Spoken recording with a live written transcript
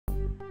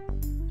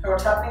Hey,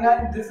 what's happening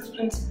guys? This is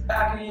Prince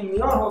back again,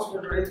 your host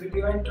for today's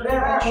video, and today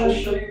I'm going to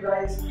show you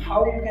guys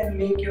how you can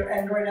make your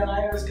Android and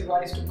iOS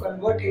device to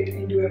convert it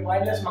into a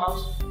wireless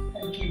mouse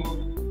and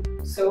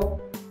keyboard.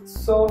 So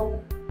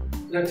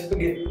let's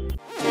begin.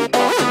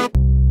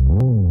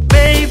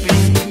 Baby,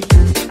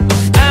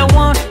 I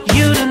want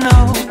you to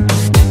know.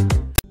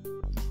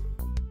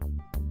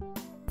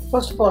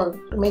 First of all,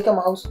 to make a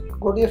mouse,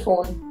 go to your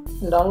phone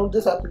and download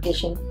this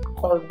application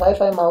called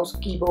Wi-Fi Mouse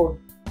Keyboard.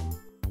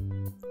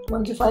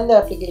 Once you find the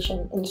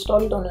application,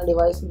 install it on your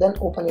device, then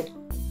open it.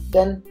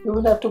 Then you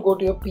will have to go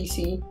to your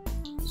PC.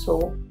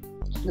 So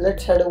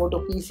let's head over to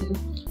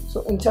PC.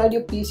 So inside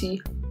your PC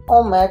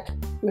or Mac,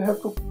 you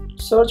have to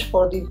search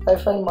for the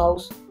Wi-Fi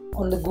mouse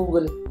on the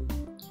Google.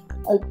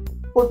 I'll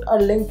put a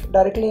link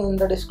directly in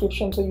the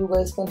description so you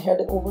guys can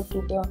head over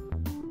to the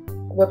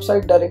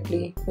website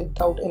directly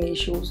without any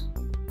issues.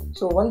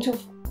 So once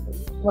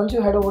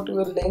you head over to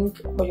your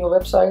link or your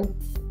website,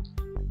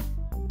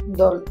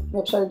 the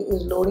website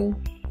is loading.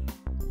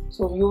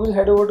 So you will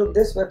head over to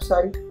this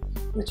website,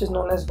 which is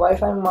known as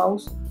Wi-Fi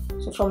Mouse.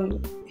 So from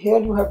here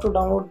you have to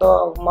download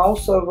the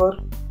mouse server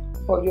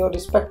for your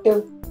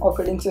respective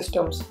operating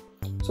systems.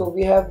 So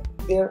we have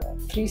there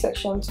 3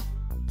 sections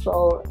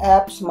for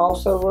apps,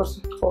 mouse servers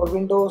for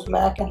Windows,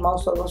 Mac, and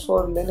mouse servers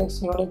for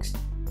Linux, Unix.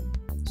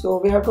 So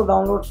we have to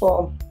download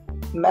for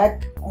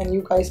Mac, and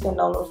you guys can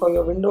download for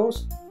your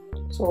Windows.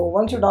 So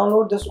once you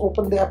download, just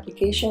open the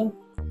application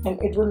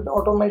and it will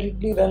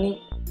automatically running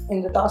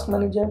in the task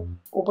manager.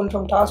 Open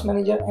from task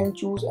manager and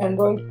choose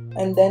Android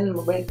and then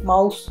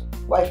mouse,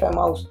 Wi-Fi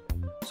mouse.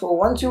 So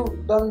once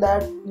you've done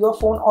that, your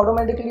phone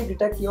automatically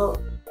detect your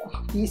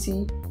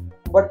PC,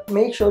 but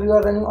make sure you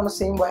are running on the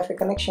same Wi-Fi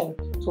connection.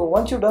 So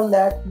once you've done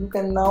that, you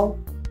can now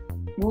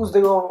use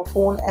your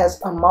phone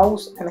as a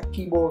mouse and a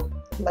keyboard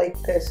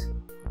like this.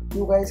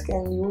 You guys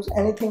can use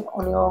anything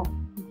on your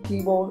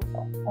keyboard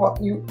or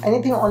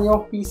anything on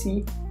your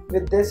PC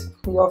with this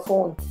your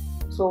phone.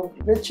 So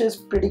which is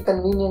pretty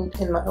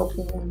convenient in my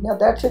opinion. Yeah,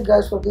 that's it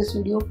guys for this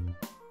video.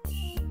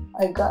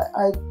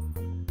 I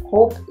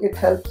hope it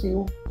helps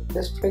you,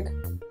 this trick.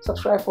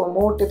 Subscribe for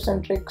more tips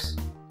and tricks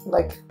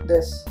like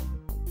this.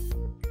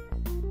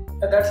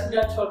 That's it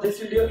guys for this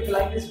video. If you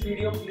like this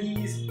video,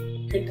 please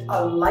hit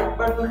a like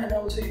button, and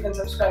also you can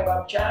subscribe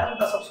our channel.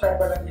 The subscribe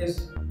button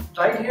is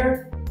right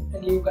here,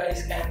 and you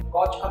guys can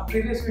watch our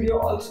previous video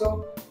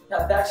also.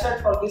 Yeah, that's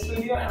it for this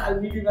video, and I'll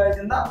meet you guys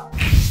in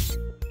the